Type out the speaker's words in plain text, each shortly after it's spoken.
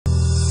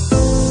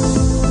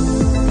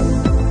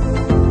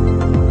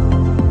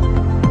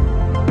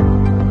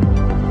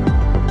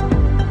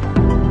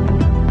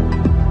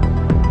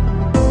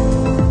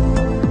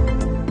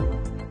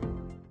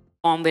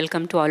warm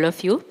welcome to all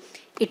of you.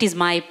 It is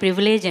my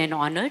privilege and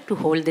honor to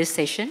hold this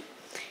session.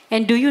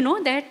 And do you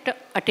know that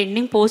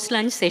attending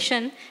post-lunch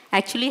session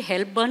actually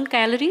help burn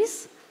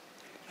calories?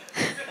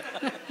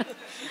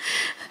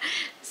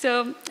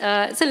 So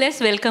let's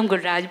welcome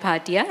Gulraj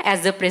Bhatia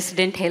as the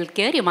President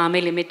Healthcare,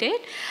 Imame Limited.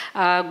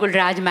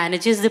 Gulraj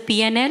manages the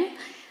P&L,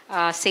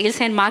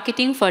 sales and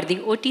marketing for the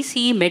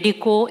OTC,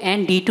 Medico,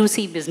 and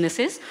D2C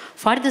businesses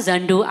for the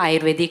Zandu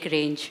Ayurvedic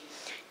range.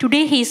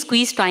 Today, he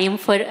squeezed time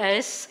for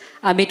us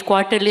amid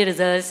quarterly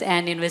results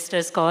and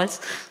investors'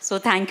 calls. So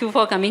thank you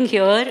for coming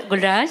here,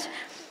 Gulraj.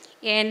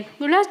 And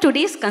Gulraj,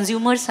 today's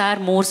consumers are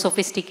more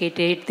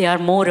sophisticated, they are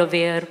more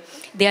aware,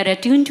 they are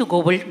attuned to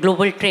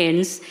global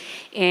trends,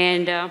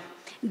 and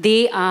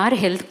they are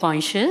health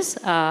conscious.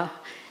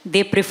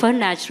 They prefer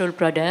natural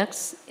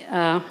products.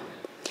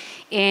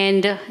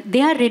 And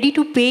they are ready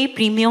to pay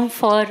premium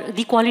for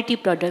the quality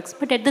products,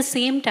 but at the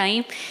same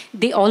time,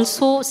 they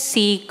also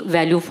seek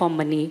value for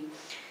money.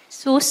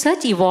 So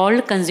such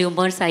evolved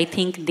consumers, I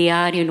think they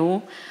are,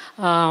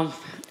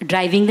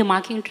 driving the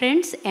marketing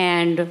trends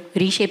and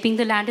reshaping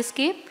the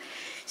landscape.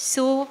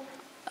 So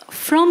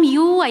from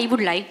you, I would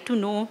like to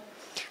know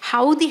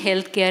how the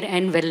healthcare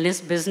and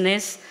wellness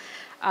business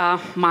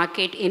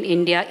market in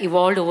India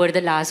evolved over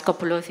the last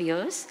couple of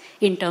years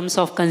in terms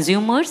of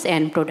consumers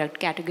and product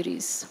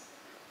categories.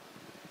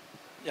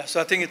 Yeah,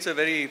 so I think it's a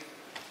very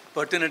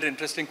pertinent,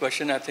 interesting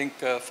question. I think,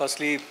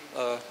 firstly,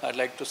 I'd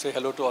like to say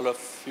hello to all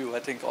of you. I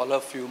think all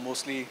of you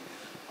mostly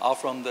are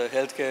from the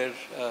healthcare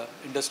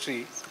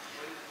industry.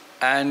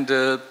 And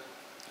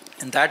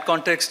in that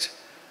context,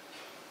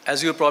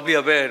 as you're probably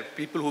aware,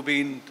 people who've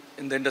been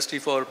in the industry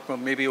for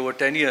maybe over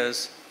 10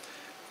 years,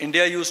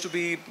 India used to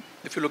be,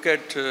 if you look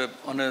at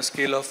on a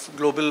scale of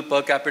global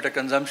per capita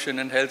consumption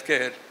in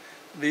healthcare,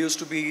 we used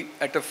to be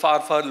at a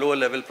far, far lower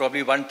level,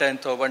 probably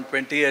 1/10 or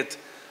 1/20th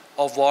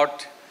of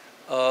what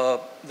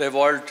the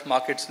evolved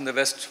markets in the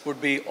West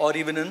would be, or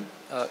even in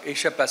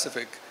Asia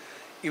Pacific.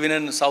 Even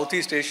in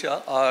Southeast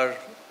Asia, our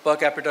per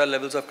capita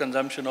levels of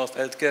consumption of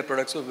healthcare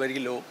products were very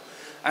low.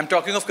 I'm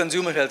talking of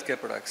consumer healthcare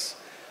products.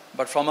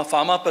 But from a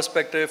pharma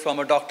perspective, from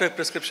a doctor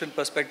prescription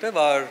perspective,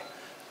 our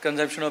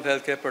consumption of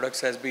healthcare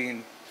products has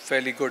been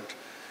fairly good.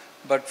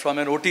 But from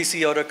an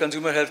OTC or a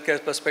consumer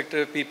healthcare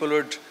perspective, people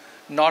would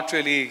not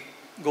really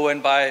go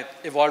and buy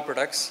evolved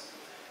products.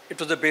 It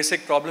was a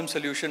basic problem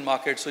solution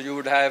market, so you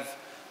would have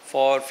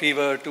for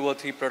fever 2 or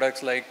 3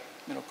 products like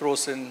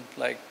Crocin,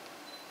 like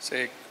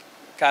say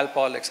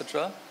Calpol,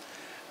 etc.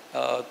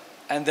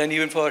 And then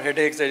even for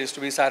headaches, there used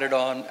to be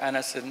Saridon,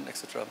 Anacin,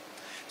 etc.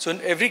 So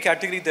in every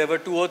category, there were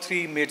 2 or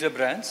 3 major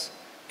brands,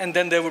 and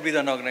then there would be the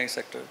unorganized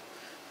sector.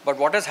 But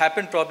what has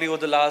happened probably over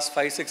the last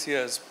 5-6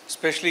 years,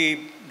 especially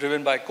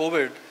driven by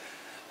COVID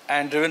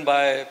and driven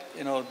by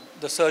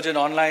the surge in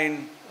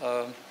online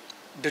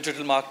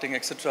digital marketing,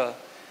 etc.,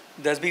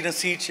 there's been a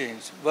sea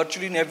change.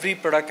 Virtually in every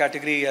product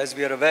category, as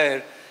we are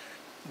aware,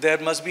 there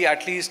must be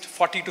at least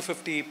 40 to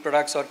 50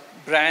 products or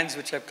brands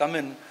which have come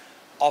in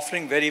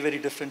offering very, very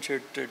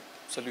differentiated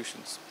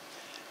solutions.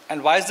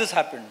 And why has this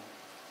happened?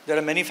 There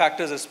are many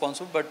factors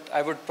responsible, but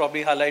I would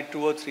probably highlight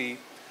 2 or 3.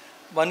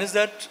 One is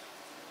that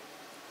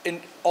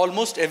in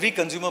almost every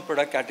consumer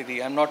product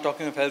category, I'm not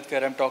talking of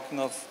healthcare, I'm talking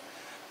of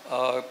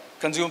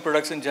consumer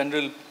products in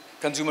general,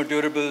 consumer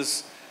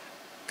durables,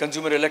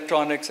 consumer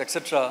electronics,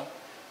 etc.,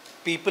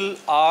 people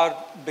are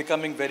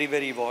becoming very,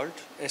 very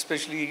evolved,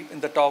 especially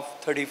in the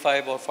top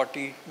 35 or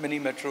 40 mini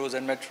metros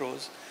and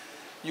metros.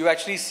 You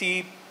actually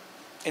see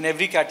in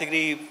every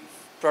category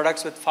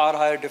products with far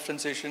higher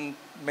differentiation,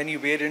 many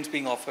variants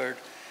being offered.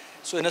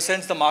 So in a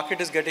sense, the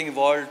market is getting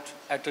evolved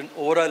at an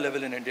overall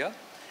level in India,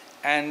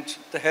 and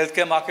the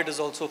healthcare market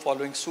is also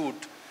following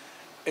suit.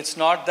 It's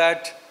not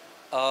that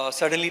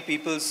suddenly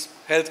people's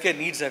healthcare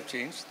needs have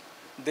changed.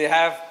 They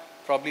have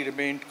probably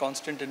remained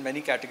constant in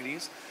many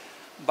categories.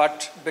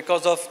 But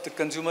because of the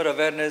consumer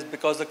awareness,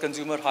 because the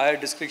consumer higher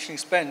discretionary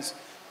spends,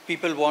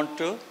 people want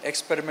to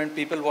experiment,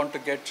 people want to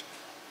get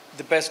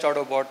the best out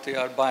of what they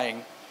are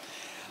buying.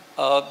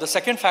 The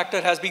second factor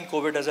has been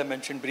COVID, as I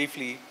mentioned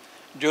briefly.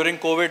 During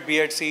COVID, we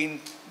had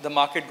seen the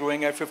market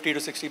growing at 50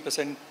 to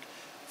 60%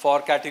 for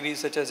categories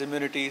such as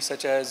immunity,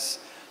 such as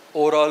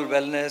overall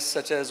wellness,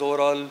 such as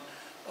overall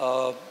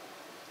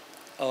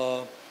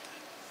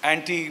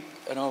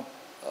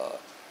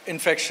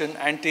infection,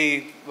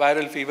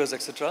 antiviral fevers,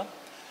 etc.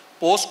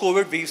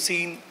 Post-COVID, we've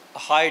seen a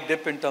high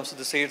dip in terms of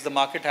the sales. The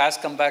market has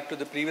come back to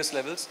the previous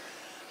levels.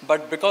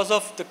 But because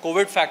of the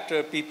COVID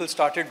factor, people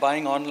started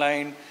buying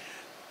online.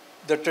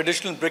 The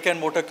traditional brick and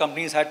mortar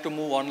companies had to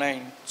move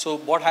online. So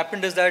what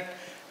happened is that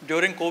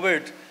during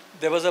COVID,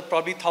 there was a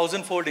probably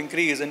 1,000-fold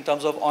increase in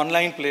terms of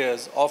online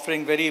players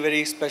offering very,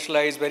 very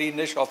specialized, very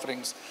niche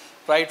offerings,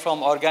 right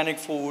from organic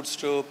foods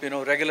to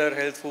regular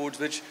health foods,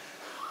 which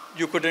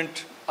you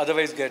couldn't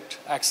otherwise get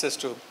access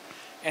to.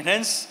 And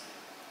hence,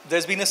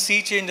 there's been a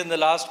sea change in the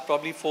last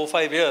probably 4 or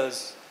 5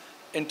 years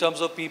in terms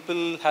of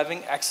people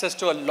having access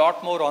to a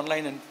lot more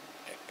online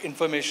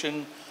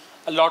information,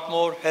 a lot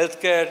more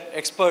healthcare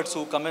experts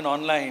who come in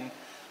online.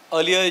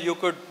 Earlier, you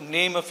could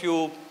name a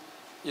few,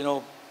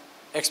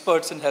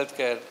 experts in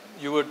healthcare,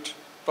 you would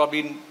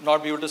probably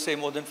not be able to say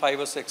more than 5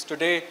 or 6.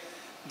 Today,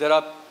 there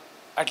are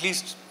at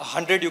least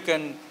 100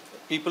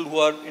 people who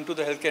are into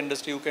the healthcare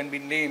industry who can be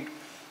named,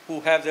 who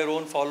have their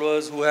own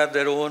followers, who have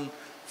their own,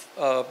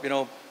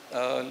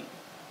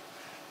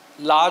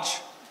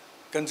 large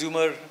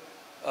consumer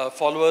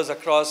followers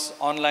across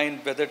online,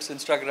 whether it's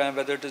Instagram,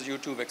 whether it is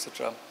YouTube,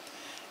 etc.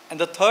 And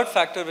the third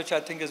factor, which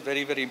I think is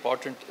very, very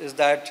important, is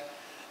that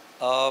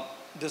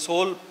this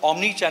whole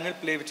omni-channel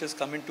play which has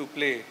come into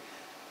play.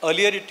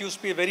 Earlier, it used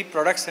to be a very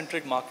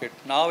product-centric market.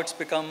 Now it's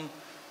become,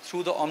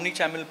 through the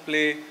omni-channel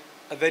play,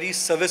 a very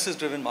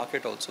services-driven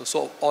market also.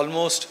 So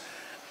almost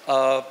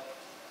all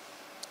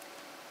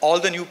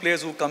the new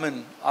players who come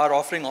in are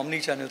offering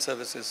omni-channel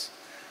services.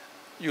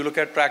 You look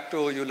at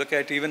Practo, you look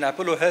at even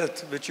Apollo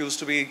Health, which used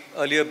to be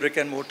earlier brick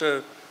and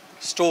mortar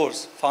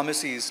stores,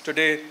 pharmacies.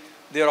 Today,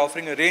 they are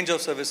offering a range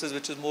of services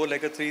which is more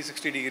like a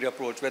 360-degree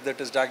approach, whether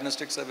it is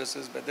diagnostic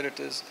services, whether it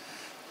is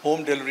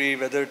home delivery,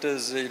 whether it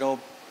is,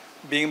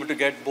 being able to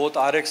get both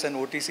RX and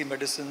OTC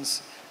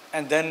medicines.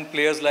 And then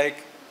players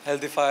like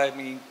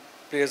Healthify,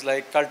 players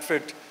like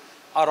CultFit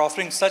are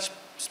offering such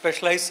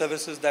specialized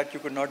services that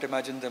you could not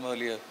imagine them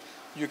earlier.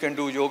 You can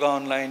do yoga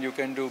online, you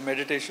can do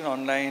meditation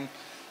online.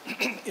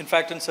 In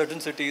fact, in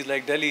certain cities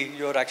like Delhi,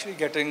 you're actually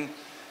getting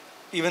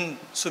even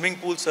swimming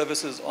pool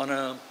services on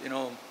a,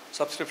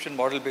 subscription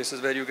model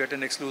basis where you get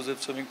an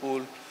exclusive swimming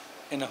pool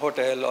in a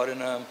hotel or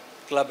in a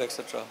club,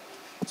 etc.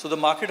 So the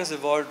market has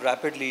evolved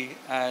rapidly,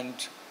 and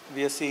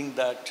we are seeing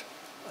that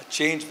a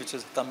change which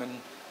has come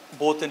in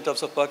both in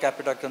terms of per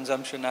capita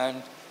consumption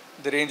and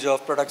the range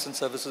of products and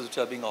services which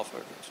are being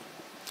offered.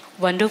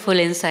 Wonderful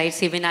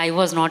insights. Even I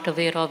was not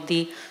aware of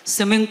the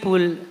swimming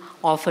pool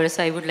offers.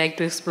 I would like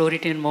to explore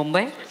it in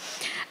Mumbai.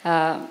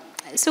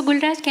 So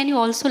Gulraj, can you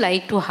also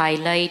like to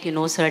highlight,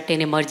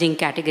 certain emerging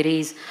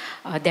categories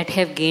that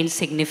have gained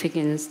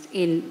significance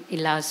in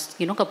last,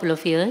 couple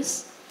of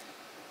years?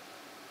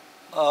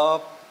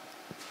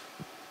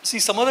 See,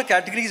 some of the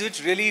categories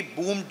which really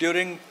boomed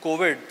during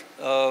COVID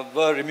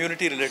were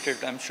immunity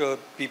related. I'm sure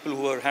people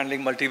who are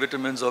handling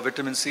multivitamins or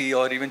vitamin C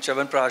or even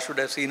Chyawanprash would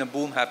have seen a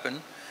boom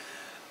happen.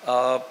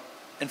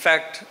 In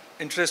fact,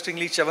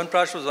 interestingly,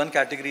 Chyawanprash was one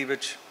category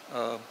which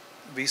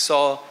we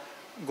saw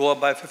go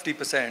up by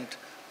 50%.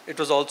 It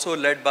was also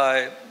led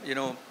by,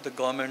 the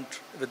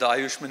government with the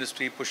Ayush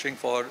Ministry pushing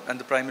for, and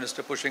the Prime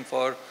Minister pushing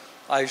for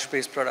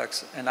Ayush-based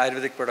products and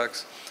Ayurvedic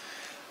products.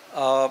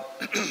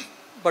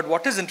 But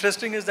what is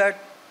interesting is that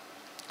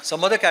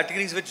some other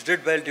categories which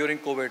did well during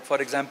COVID,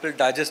 for example,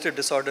 digestive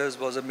disorders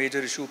was a major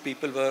issue.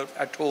 People were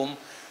at home.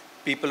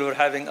 People were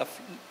having a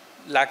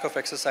lack of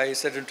exercise,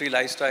 sedentary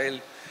lifestyle.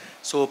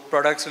 So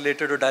products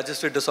related to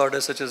digestive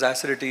disorders such as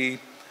acidity,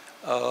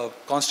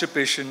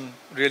 constipation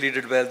really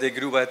did well. They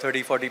grew by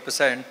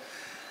 30–40%.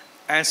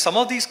 And some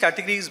of these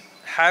categories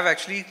have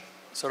actually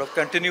sort of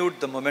continued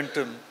the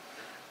momentum.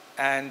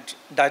 And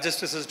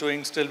digestives is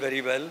doing still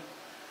very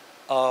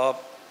well.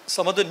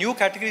 Some of the new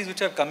categories which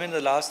have come in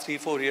the last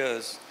 3–4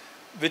 years,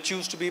 which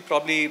used to be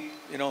probably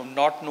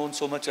not known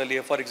so much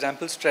earlier. For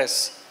example,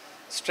 stress.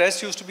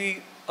 Stress used to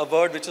be a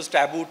word which was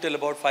taboo till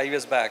about 5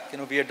 years back.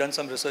 We had done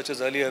some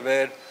researches earlier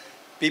where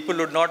people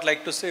would not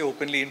like to say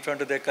openly in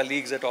front of their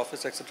colleagues at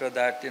office, etc.,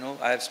 that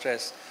I have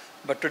stress.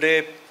 But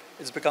today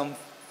it's become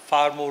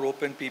far more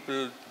open.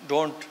 People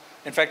don't.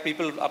 In fact,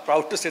 people are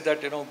proud to say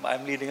that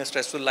I'm leading a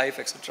stressful life,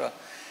 etc.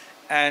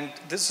 And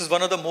this is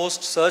one of the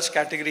most searched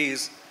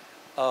categories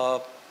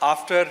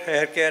after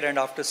hair care and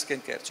after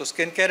skin care. So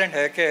skin care and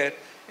hair care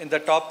in the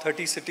top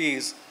 30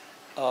 cities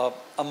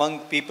among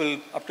people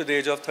up to the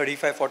age of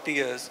 35–40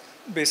 years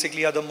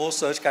basically are the most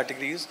searched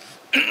categories.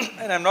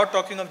 And I'm not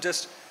talking of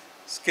just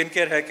skin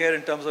care, hair care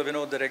in terms of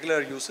the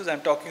regular uses.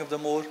 I'm talking of the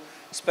more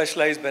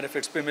specialized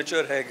benefits,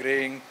 premature hair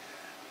graying.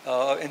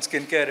 In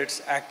skin care,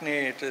 it's acne,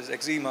 it is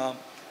eczema.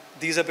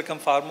 These have become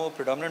far more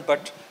predominant,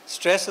 but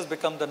stress has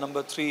become the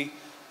number 3,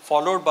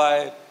 followed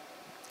by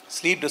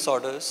sleep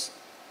disorders,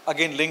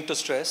 again linked to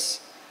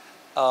stress.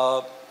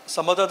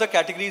 Some of the other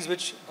categories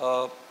which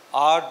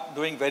are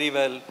doing very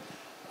well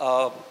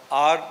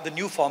are the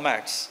new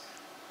formats.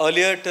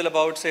 Earlier, till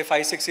about say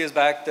 5–6 years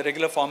back, the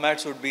regular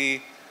formats would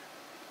be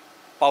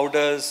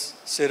powders,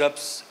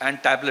 syrups,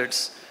 and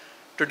tablets.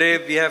 Today,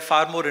 we have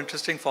far more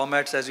interesting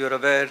formats, as you're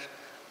aware.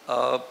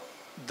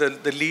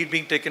 The lead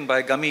being taken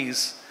by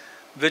gummies,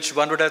 which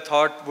one would have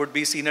thought would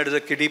be seen as a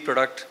kiddie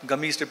product.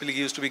 Gummies typically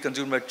used to be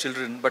consumed by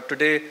children, but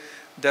today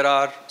there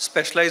are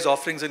specialized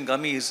offerings in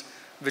gummies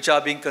which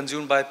are being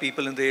consumed by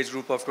people in the age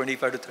group of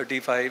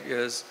 25–35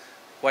 years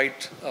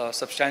quite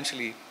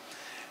substantially.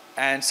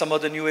 And some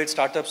of the new age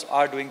startups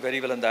are doing very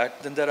well on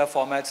that. Then there are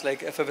formats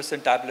like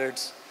effervescent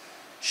tablets,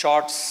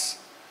 shots,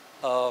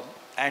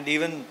 and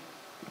even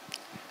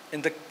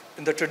in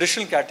the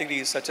traditional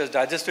categories such as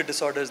digestive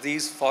disorders,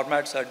 these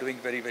formats are doing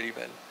very, very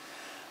well.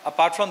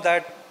 Apart from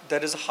that,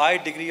 there is a high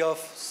degree of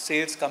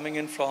sales coming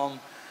in from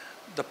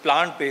the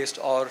plant-based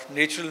or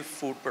natural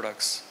food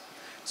products.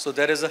 So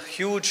there is a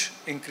huge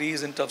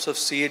increase in terms of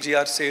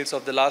CAGR sales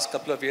of the last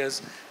couple of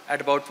years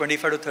at about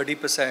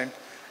 25–30%.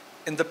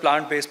 in the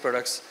plant-based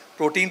products.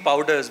 Protein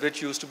powders,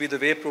 which used to be the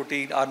whey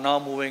protein, are now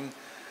moving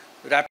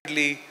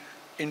rapidly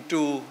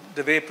into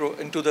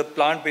the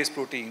plant-based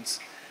proteins.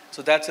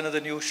 So that's another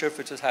new shift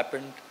which has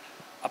happened.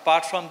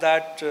 Apart from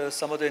that,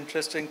 some of the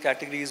interesting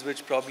categories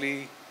which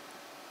probably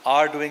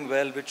are doing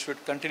well, which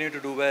should continue to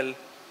do well,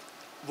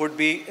 would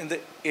be in the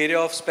area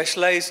of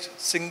specialized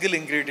single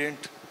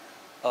ingredient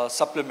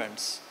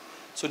supplements.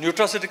 So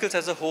nutraceuticals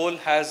as a whole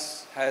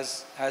has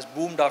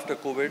boomed after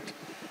COVID.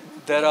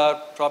 There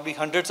are probably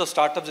hundreds of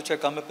startups which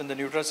have come up in the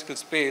nutraceutical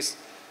space.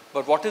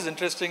 But what is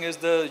interesting is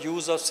the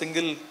use of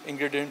single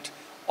ingredient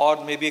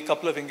or maybe a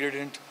couple of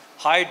ingredient,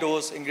 high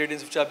dose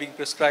ingredients which are being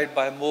prescribed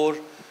by more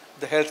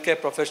the healthcare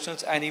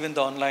professionals and even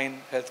the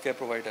online healthcare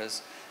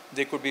providers.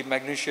 They could be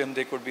magnesium,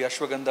 they could be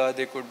ashwagandha,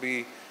 they could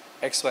be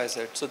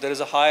XYZ. So there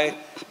is a high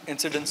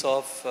incidence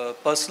of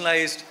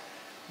personalized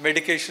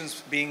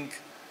medications being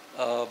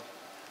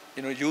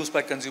used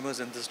by consumers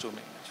in this domain.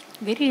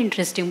 Very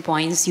interesting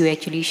points you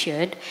actually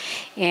shared.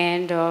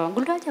 And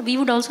Gulraj, we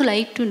would also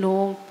like to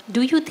know,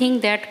 do you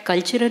think that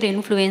cultural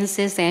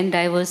influences and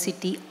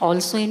diversity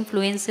also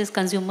influences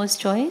consumers'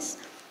 choice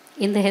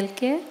in the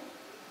healthcare?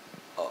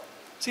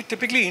 See,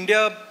 typically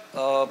India,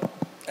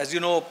 as you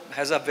know,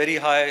 has a very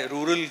high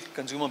rural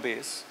consumer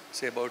base,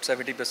 say about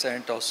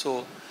 70% or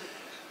so.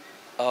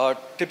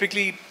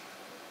 Typically,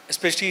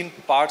 especially in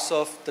parts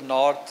of the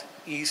north,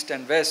 east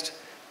and west,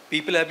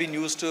 people have been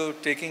used to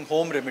taking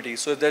home remedies.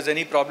 So if there's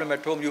any problem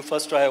at home, you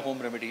first try a home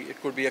remedy. It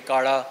could be a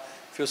kadha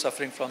if you're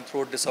suffering from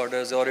throat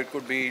disorders, or it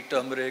could be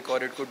turmeric,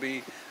 or it could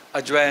be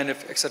ajwain,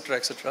 etc.,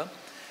 etc.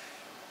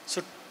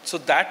 So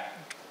that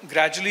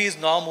gradually is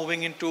now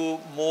moving into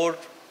more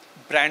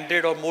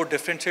branded or more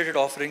differentiated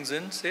offerings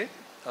in, say,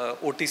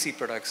 OTC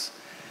products.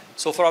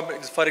 So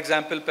for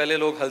example, pehle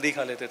log haldi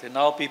kha lete the.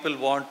 Now people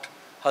want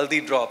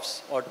haldi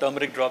drops or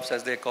turmeric drops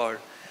as they're called.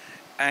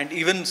 And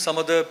even some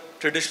of the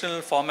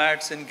traditional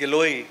formats in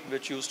Giloi,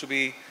 which used to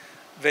be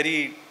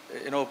very,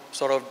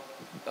 sort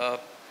of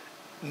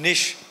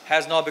niche,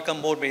 has now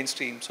become more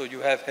mainstream. So you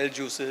have health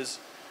juices,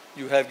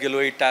 you have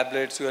Giloi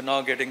tablets, you are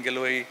now getting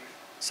Giloi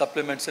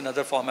supplements in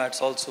other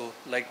formats also,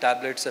 like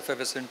tablets,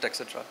 effervescent,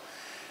 etc.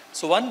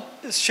 So one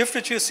shift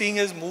which you're seeing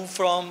is move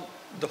from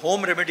the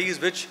home remedies,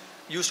 which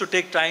used to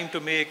take time to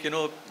make,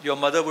 your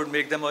mother would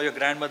make them or your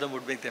grandmother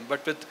would make them.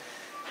 But with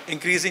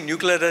increasing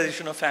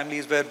nuclearization of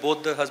families where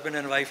both the husband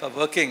and wife are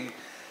working,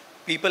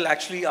 people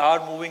actually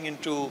are moving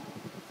into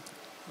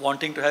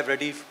wanting to have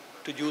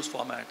ready-to-use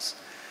formats.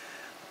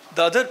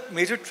 The other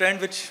major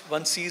trend which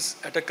one sees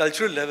at a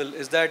cultural level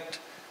is that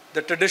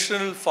the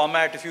traditional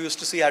format, if you used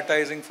to see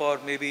advertising for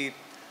maybe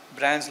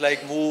brands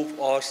like Move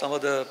or some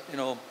of the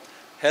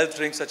health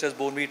drinks such as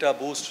Bonvita,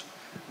 Boost,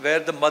 where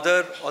the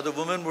mother or the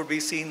woman would be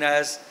seen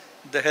as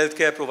the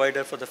healthcare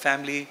provider for the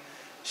family.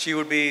 She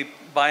would be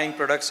buying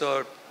products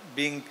or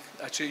being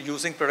actually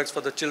using products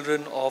for the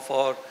children or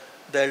for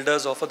the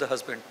elders or for the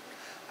husband.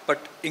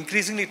 But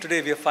increasingly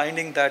today we are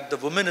finding that the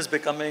woman is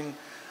becoming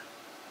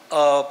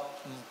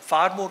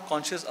far more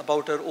conscious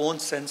about her own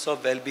sense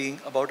of well-being,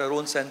 about her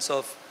own sense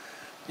of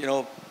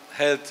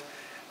health.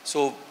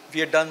 So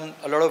we had done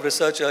a lot of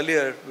research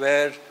earlier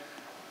where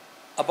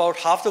about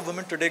half the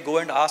women today go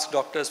and ask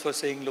doctors for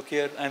saying, look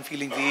here, I'm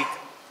feeling weak,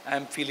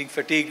 I'm feeling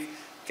fatigued,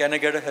 can I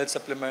get a health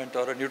supplement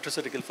or a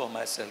nutraceutical for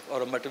myself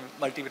or a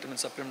multivitamin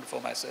supplement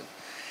for myself?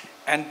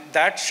 And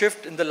that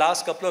shift in the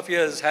last couple of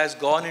years has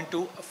gone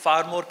into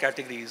far more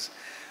categories.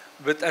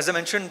 With, as I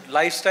mentioned,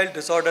 lifestyle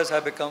disorders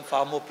have become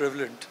far more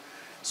prevalent.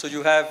 So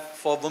you have,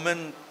 for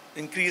women,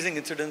 increasing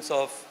incidence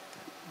of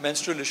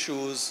menstrual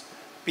issues,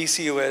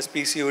 PCOS,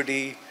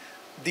 PCOD.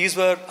 These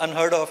were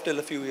unheard of till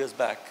a few years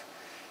back.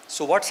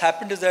 So what's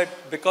happened is that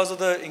because of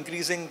the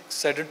increasing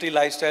sedentary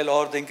lifestyle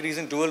or the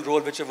increasing dual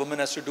role which a woman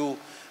has to do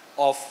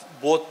of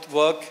both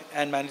work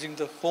and managing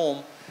the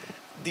home,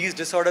 these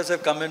disorders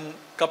have come in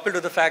coupled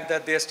with the fact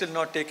that they are still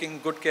not taking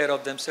good care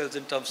of themselves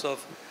in terms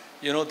of,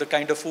 the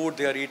kind of food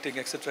they are eating,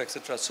 etc.,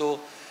 etc. So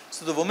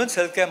the women's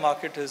healthcare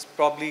market is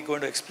probably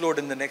going to explode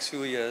in the next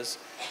few years.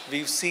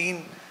 We've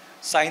seen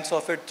signs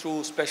of it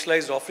through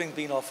specialized offerings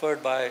being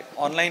offered by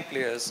online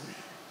players,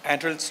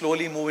 and it will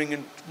slowly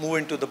move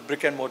into the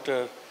brick and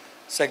mortar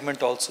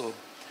segment also.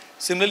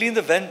 Similarly, in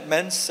the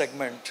men's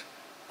segment,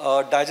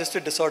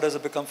 digestive disorders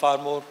have become far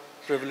more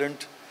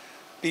prevalent.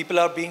 People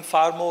are being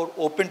far more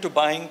open to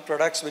buying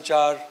products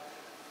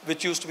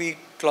which used to be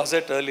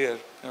closet earlier.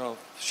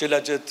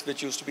 Shilajit,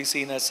 which used to be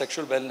seen as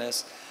sexual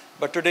wellness.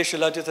 But today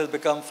Shilajit has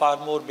become far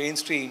more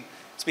mainstream.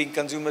 It's being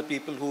consumed by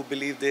people who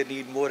believe they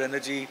need more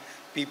energy,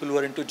 people who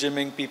are into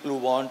gymming, people who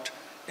want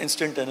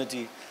instant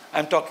energy.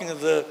 I'm talking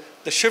of the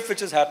shift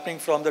which is happening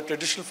from the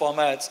traditional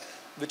formats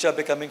which are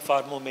becoming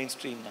far more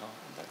mainstream now.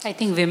 I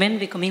think women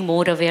becoming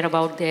more aware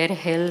about their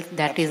health,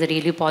 that Absolutely. Is a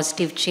really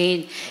positive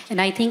change. Absolutely.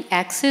 And I think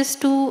access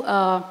to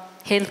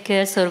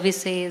healthcare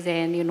services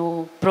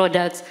and,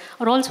 products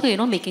are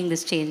also, making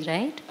this change,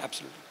 right?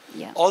 Absolutely.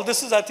 Yeah. All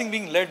this is, I think,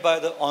 being led by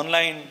the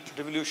online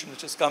revolution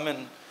which has come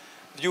in.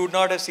 You would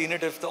not have seen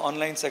it if the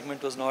online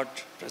segment was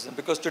not present.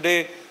 Because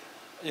today,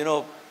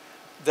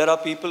 there are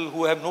people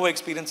who have no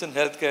experience in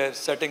healthcare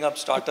setting up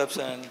startups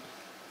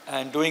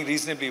and doing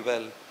reasonably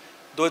well,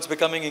 though it's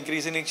becoming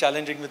increasingly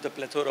challenging with the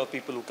plethora of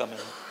people who come in.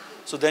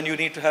 So then you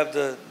need to have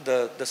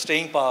the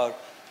staying power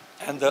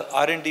and the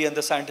R&D and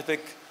the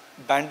scientific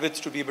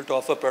bandwidth to be able to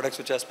offer products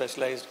which are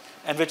specialized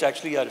and which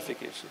actually are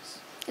efficacious.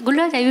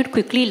 Gulraj, I would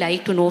quickly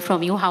like to know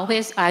from you, how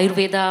has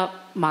Ayurveda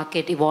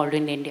market evolved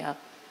in India?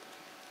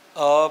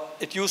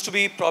 It used to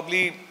be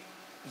probably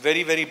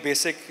very, very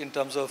basic in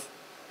terms of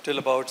till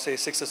about, say,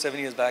 6 or 7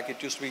 years back.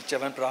 It used to be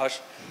Chyawanprash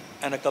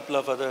and a couple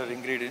of other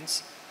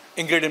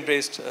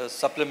ingredient-based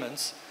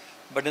supplements.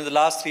 But in the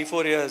last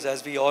 3-4 years,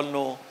 as we all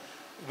know,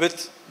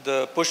 with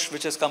the push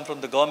which has come from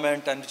the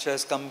government and which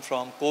has come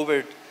from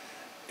COVID,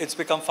 it's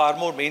become far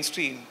more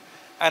mainstream.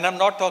 And I'm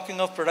not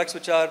talking of products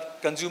which are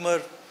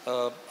consumer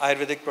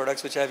Ayurvedic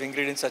products which have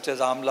ingredients such as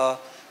amla,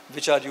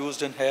 which are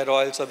used in hair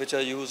oils or which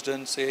are used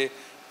in, say,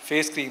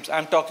 face creams.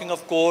 I'm talking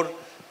of core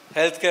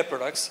healthcare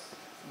products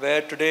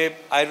where today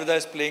Ayurveda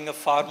is playing a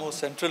far more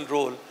central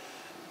role.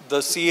 The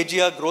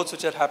CAGR growths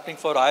which are happening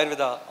for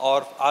Ayurveda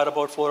are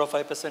about 4 or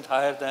 5%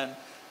 higher than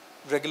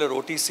regular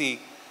OTC.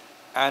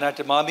 And at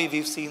Emami,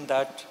 we've seen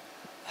that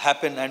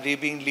happen, and we've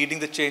been leading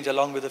the change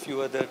along with a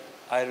few other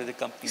Ayurvedic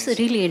companies. It's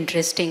really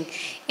interesting.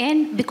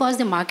 And because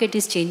the market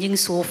is changing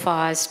so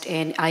fast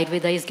and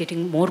Ayurveda is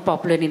getting more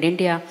popular in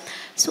India,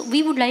 so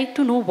we would like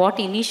to know what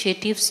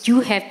initiatives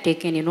you have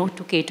taken,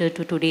 to cater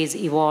to today's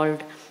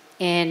evolved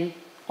and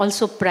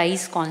also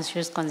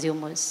price-conscious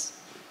consumers.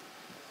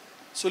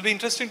 So it'll be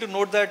interesting to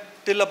note that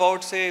till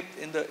about, say,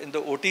 in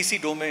the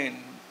OTC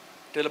domain,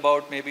 till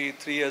about maybe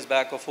 3 years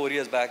back or 4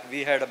 years back,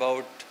 we had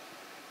about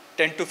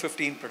 10 to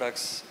 15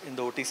 products in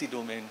the OTC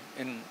domain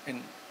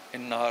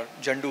in our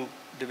Jandu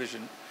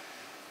division.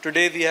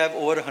 Today we have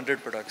over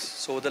 100 products.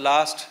 So the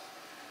last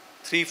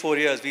 3-4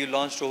 years, we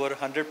launched over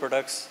 100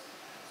 products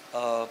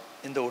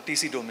in the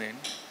OTC domain.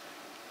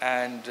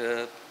 And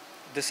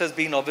this has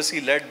been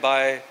obviously led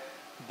by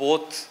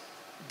both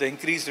the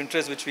increased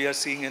interest which we are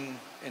seeing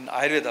in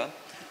Ayurveda.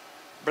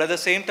 But at the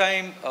same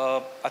time,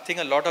 I think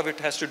a lot of it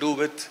has to do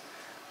with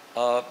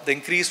the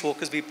increased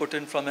focus we put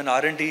in from an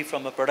R&D,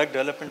 from a product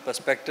development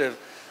perspective,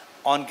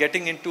 on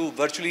getting into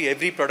virtually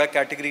every product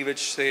category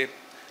which, say,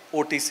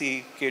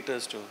 OTC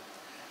caters to.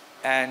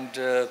 And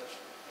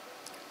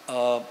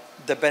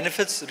the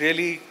benefits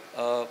really,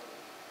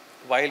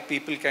 while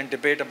people can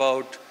debate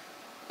about,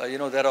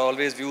 there are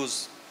always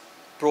views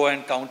pro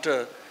and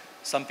counter.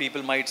 Some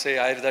people might say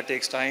Ayurveda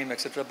takes time,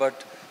 etc.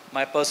 But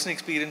my personal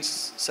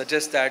experience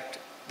suggests that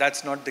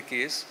that's not the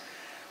case.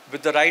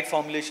 With the right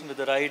formulation, with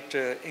the right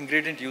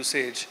ingredient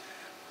usage,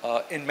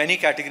 in many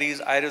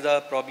categories,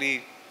 Ayurveda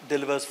probably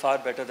delivers far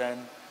better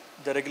than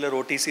the regular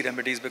OTC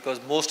remedies, because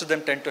most of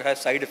them tend to have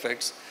side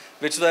effects,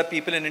 which is why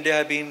people in India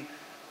have been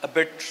a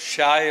bit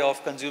shy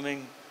of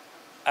consuming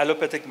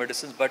allopathic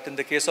medicines. But in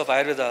the case of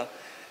Ayurveda,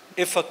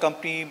 if a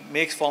company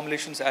makes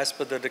formulations as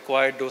per the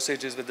required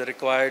dosages with the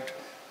required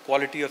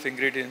quality of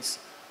ingredients,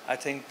 I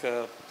think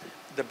the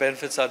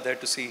benefits are there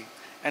to see.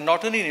 And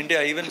not only in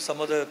India, even some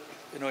of the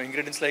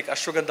ingredients like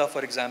ashwagandha,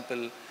 for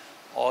example,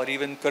 or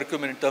even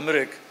curcumin and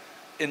turmeric,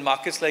 in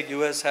markets like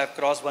US have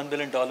crossed $1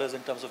 billion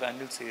in terms of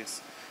annual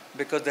sales,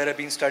 because there have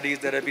been studies,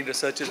 there have been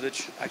researches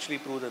which actually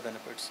prove the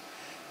benefits.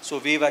 So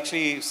we've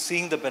actually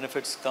seen the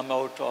benefits come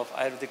out of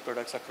Ayurvedic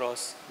products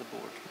across the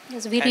board.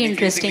 It's very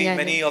interesting.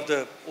 Many of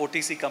the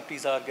OTC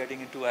companies are getting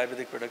into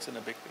Ayurvedic products in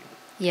a big way.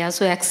 Yeah,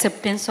 so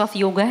acceptance of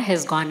yoga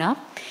has gone up.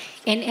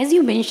 And as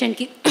you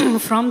mentioned,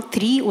 from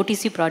 3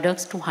 OTC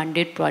products to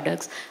 100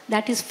 products,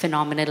 that is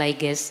phenomenal, I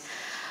guess.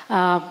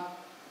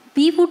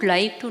 We would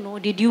like to know,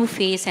 did you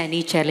face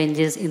any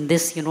challenges in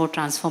this,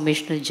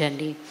 transformational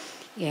journey?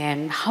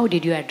 And how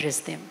did you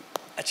address them?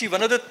 Actually,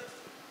 one of the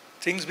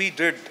things we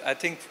did, I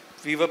think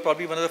we were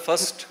probably one of the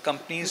first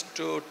companies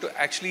to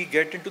actually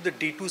get into the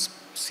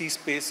D2C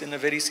space in a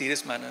very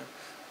serious manner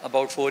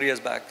about 4 years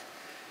back.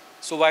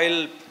 So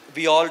while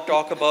we all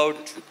talk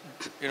about,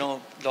 the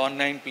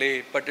online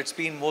play, but it's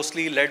been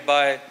mostly led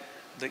by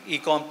the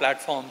e-com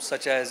platforms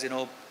such as,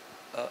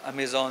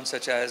 Amazon,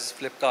 such as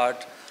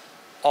Flipkart,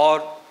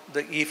 or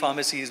the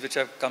e-pharmacies which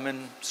have come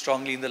in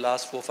strongly in the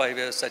last 4-5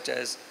 years, such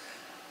as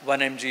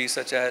 1mg,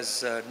 such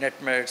as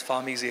NetMeds,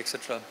 PharmEasy,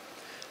 etc.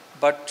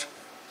 But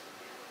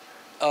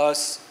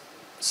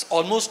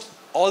almost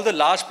all the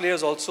large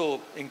players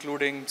also,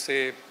 including,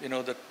 say,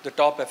 the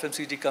top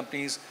FMCG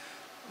companies,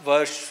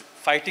 were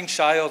fighting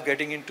shy of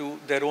getting into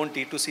their own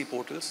D2C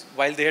portals.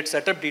 While they had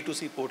set up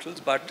D2C portals,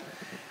 but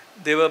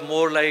they were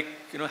more like,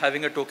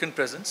 having a token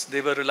presence.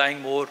 They were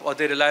relying more, or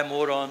they rely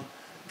more on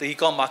the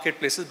e-com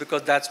marketplaces,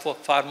 because that's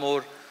far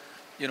more,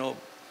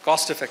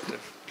 cost effective.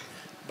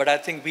 But I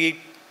think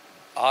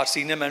our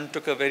senior man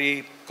took a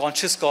very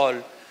conscious call,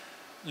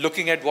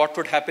 looking at what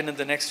would happen in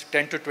the next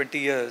 10 to 20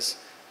 years,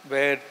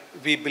 where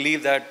we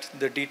believe that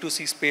the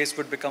D2C space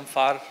would become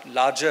far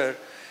larger,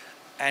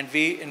 and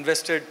we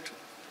invested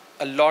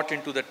a lot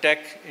into the tech,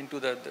 into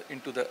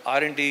the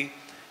R&D,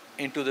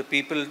 into the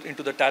people,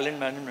 into the talent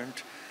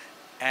management,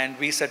 and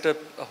we set up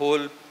a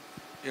whole,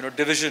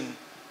 division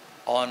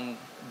on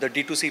the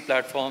D2C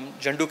platform,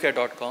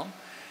 janducare.com.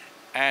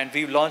 And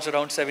we've launched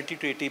around 70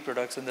 to 80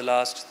 products in the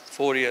last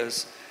 4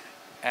 years.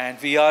 And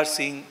we are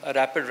seeing a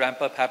rapid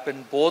ramp up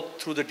happen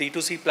both through the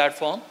D2C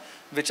platform,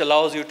 which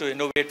allows you to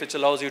innovate, which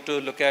allows you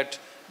to look at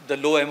the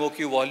low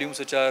MOQ volumes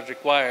which are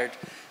required.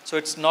 So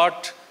it's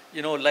not,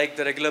 like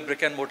the regular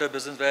brick and mortar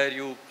business where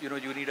you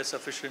need a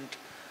sufficient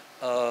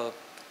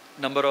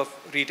number of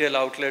retail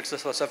outlets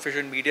for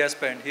sufficient media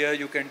spend. Here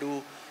you can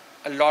do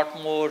a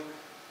lot more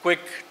quick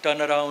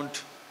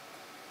turnaround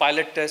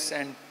pilot tests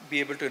and be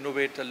able to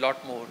innovate a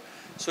lot more.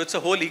 So it's a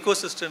whole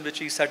ecosystem which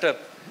we set up,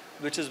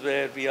 which is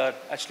where we are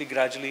actually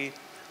gradually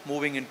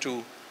moving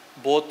into,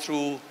 both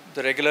through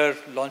the regular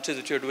launches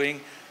which you're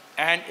doing,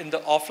 and in the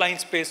offline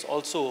space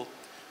also,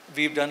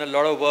 we've done a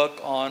lot of work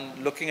on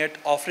looking at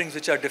offerings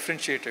which are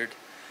differentiated,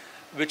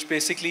 which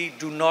basically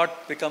do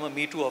not become a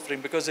Me Too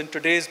offering, because in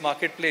today's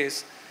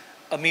marketplace,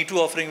 a Me Too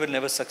offering will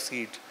never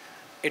succeed.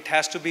 It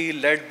has to be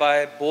led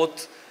by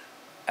both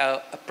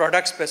a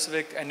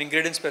product-specific and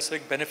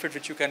ingredient-specific benefit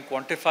which you can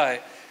quantify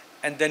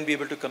and then be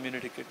able to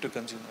communicate it to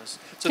consumers.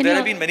 So there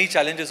have been many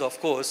challenges, of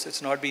course.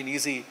 It's not been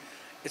easy.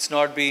 It's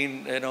not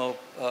been,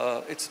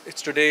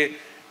 it's today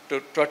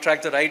to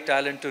attract the right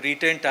talent, to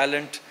retain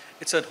talent.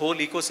 It's a whole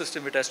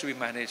ecosystem which has to be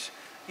managed.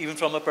 Even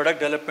from a product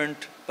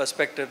development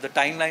perspective, the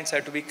timelines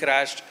have to be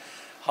crashed.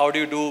 How do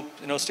you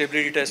do,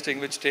 stability testing,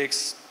 which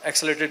takes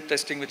accelerated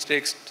testing, which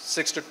takes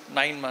 6 to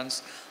 9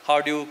 months?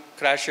 How do you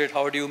crash it?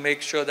 How do you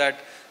make sure that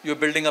you're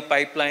building a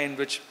pipeline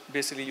which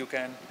basically you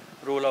can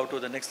roll out over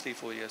the next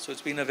 3-4 years? So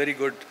it's been a very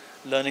good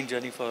learning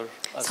journey for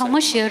us. How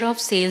much share of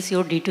sales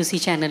your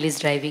D2C channel is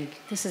driving?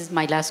 This is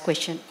my last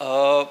question.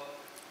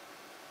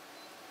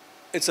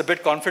 It's a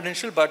bit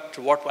confidential, but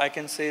what I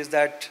can say is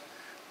that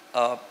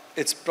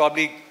it's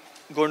probably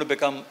going to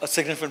become a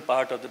significant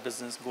part of the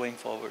business going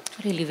forward.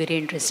 Really very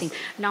interesting.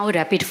 Now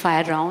rapid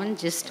fire round,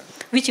 just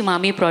which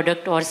Emami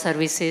product or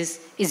services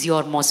is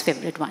your most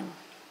favorite one?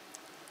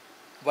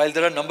 While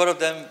there are a number of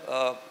them,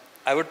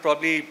 I would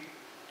probably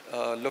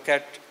look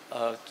at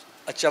a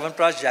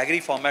Chyawanprash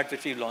jaggery format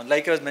which we launched.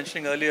 Like I was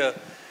mentioning earlier,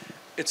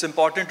 it's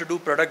important to do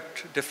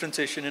product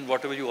differentiation in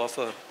whatever you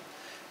offer.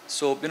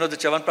 So, the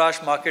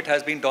Chyawanprash market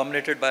has been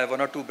dominated by 1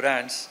 or 2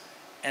 brands,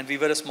 and we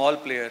were a small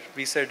player.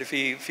 We said if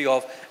we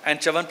off, and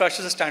Chyawanprash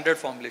is a standard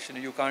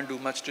formulation. You can't do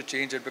much to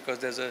change it because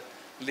there's a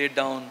laid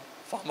down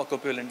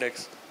pharmacopoeial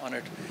index on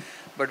it.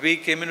 But we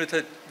came in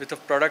with a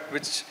product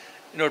which,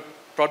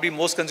 probably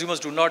most consumers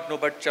do not know,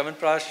 but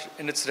Chyawanprash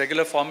in its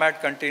regular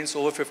format contains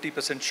over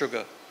 50%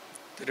 sugar,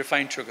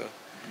 refined sugar.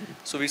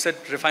 So we said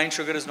refined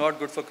sugar is not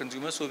good for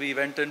consumers, so we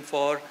went in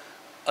for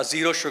a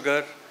 0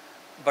 sugar,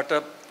 but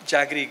a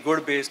jaggery,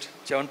 good-based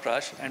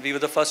Chyawanprash, and we were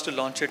the first to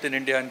launch it in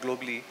India and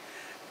globally.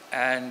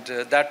 And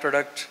that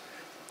product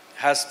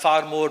has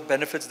far more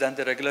benefits than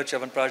the regular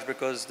Chyawanprash,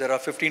 because there are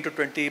 15 to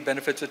 20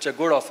 benefits which are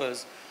good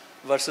offers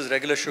versus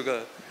regular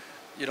sugar.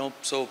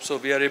 So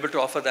we are able to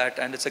offer that,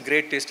 and it's a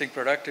great tasting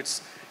product.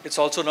 It's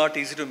also not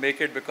easy to make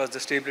it because the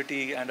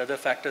stability and other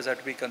factors have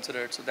to be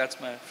considered. So that's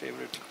my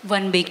favorite.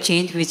 One big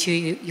change which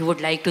you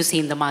would like to see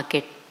in the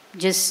market,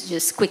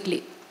 just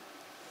quickly.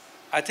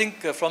 I think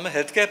from a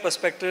healthcare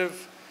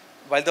perspective,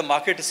 while the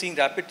market is seeing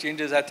rapid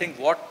changes, I think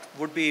what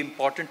would be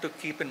important to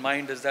keep in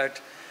mind is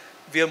that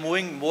we are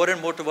moving more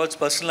and more towards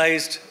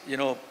personalized,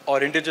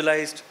 or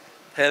individualized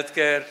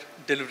healthcare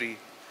delivery.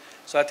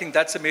 So I think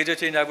that's a major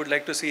change I would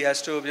like to see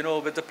as to,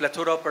 with the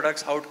plethora of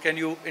products, how can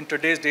you, in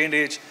today's day and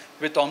age,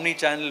 with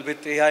omni-channel,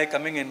 with AI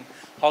coming in,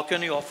 how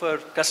can you offer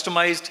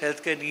customized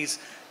healthcare needs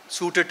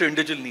suited to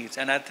individual needs?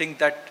 And I think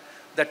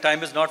that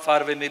time is not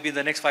far away. Maybe in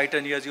the next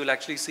 5-10 years, you'll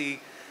actually see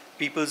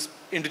people's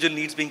individual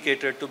needs being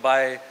catered to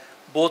by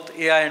both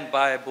AI and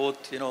by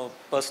both,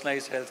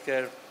 personalized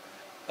healthcare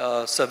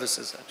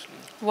services, actually.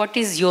 What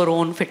is your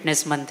own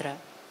fitness mantra?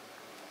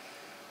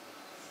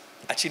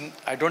 Actually,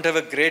 I don't have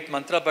a great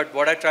mantra, but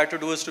what I try to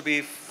do is to be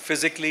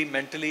physically,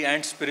 mentally,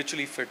 and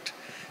spiritually fit.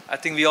 I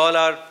think we all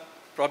are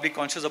probably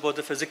conscious about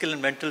the physical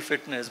and mental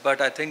fitness,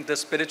 but I think the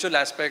spiritual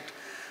aspect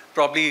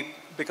probably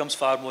becomes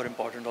far more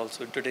important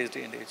also in today's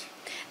day and age.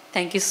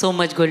 Thank you so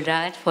much,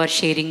 Gulraj, for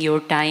sharing your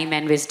time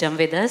and wisdom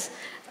with us.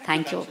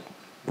 Thank you.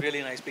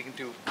 Really nice speaking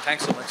to you.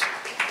 Thanks so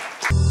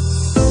much.